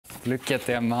Look at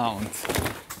the amount.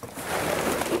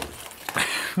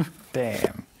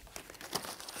 Damn.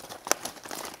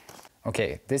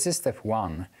 Okay, this is step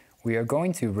 1. We are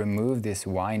going to remove this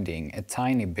winding a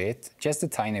tiny bit, just a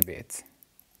tiny bit.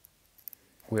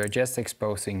 We are just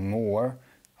exposing more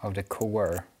of the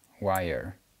core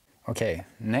wire. Okay,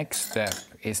 next step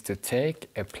is to take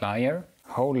a plier,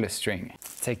 hold the string,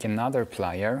 take another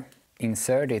plier,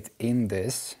 insert it in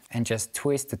this and just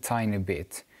twist a tiny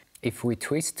bit. If we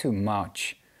twist too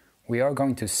much, we are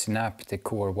going to snap the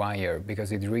core wire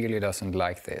because it really doesn't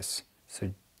like this.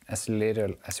 So as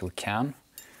little as we can.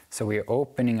 So we are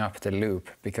opening up the loop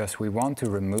because we want to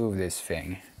remove this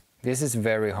thing. This is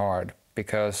very hard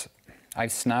because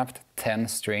I've snapped 10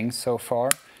 strings so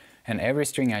far, and every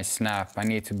string I snap I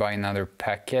need to buy another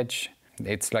package.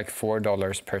 It's like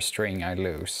 $4 per string I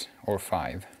lose, or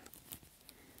 5.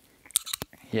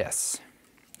 Yes.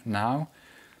 Now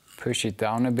push it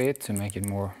down a bit to make it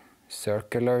more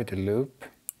circular, the loop.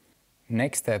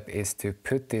 Next step is to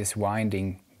put this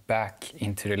winding back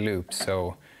into the loop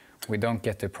so we don't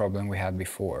get the problem we had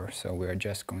before. So we are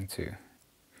just going to...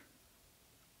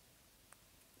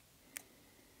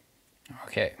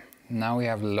 Okay, now we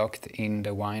have locked in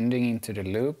the winding into the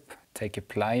loop. Take a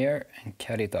plier and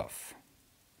cut it off.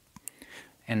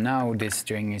 And now this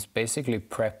string is basically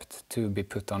prepped to be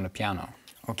put on the piano.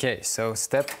 Okay, so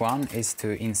step 1 is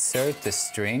to insert the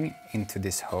string into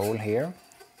this hole here.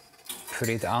 Put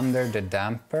it under the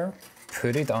damper.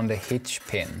 Put it on the hitch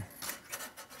pin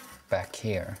back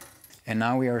here. And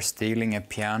now we are stealing a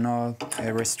piano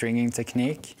restringing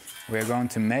technique. We are going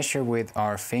to measure with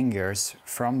our fingers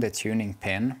from the tuning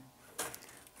pin.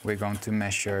 We're going to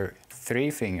measure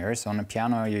 3 fingers. On a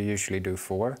piano you usually do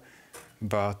 4,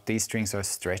 but these strings are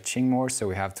stretching more, so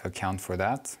we have to account for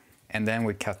that. And then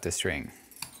we cut the string.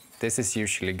 This is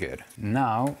usually good.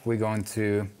 Now we're going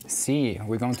to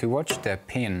watch the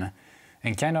pin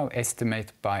and kind of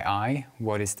estimate by eye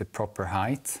what is the proper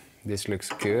height. This looks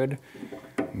good.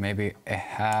 Maybe a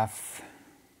half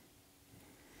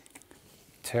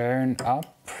turn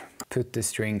up, put the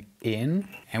string in,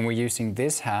 and we're using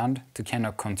this hand to kind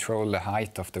of control the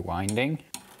height of the winding.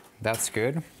 That's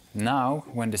good. Now,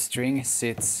 when the string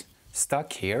sits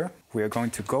stuck here, we are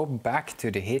going to go back to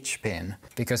the hitch pin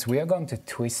because we are going to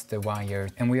twist the wire,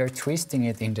 and we are twisting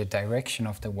it in the direction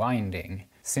of the winding.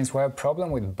 Since we have a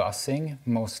problem with buzzing,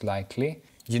 most likely,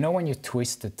 you know when you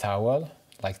twist the towel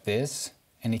like this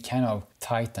and it kind of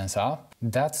tightens up?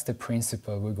 That's the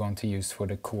principle we're going to use for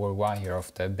the core wire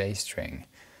of the bass string.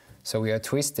 So we are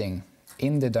twisting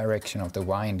in the direction of the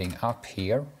winding up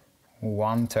here,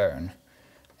 1 turn,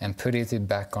 and put it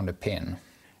back on the pin.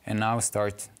 And now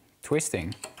start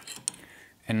twisting.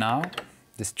 And now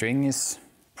the string is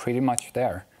pretty much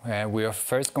there. We are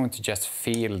first going to just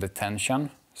feel the tension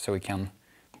so we can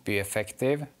be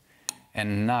effective.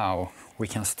 And now we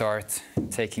can start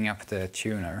taking up the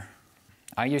tuner.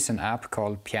 I use an app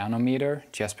called Piano Meter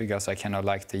just because I kind of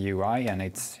like the UI, and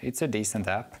it's a decent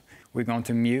app. We're going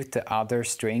to mute the other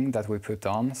string that we put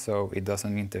on so it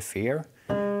doesn't interfere.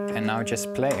 And now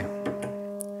just play.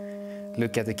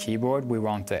 Look at the keyboard, we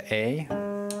want the A.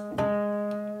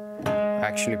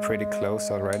 Actually pretty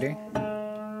close already.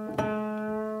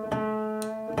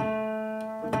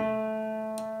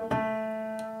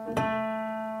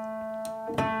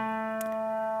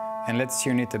 And let's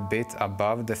tune it a bit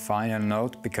above the final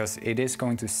note because it is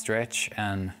going to stretch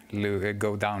and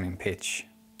go down in pitch.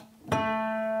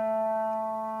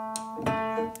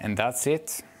 And that's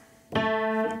it.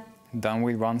 Done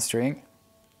with 1 string.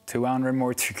 200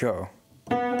 more to go.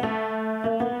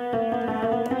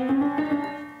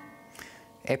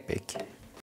 Epic.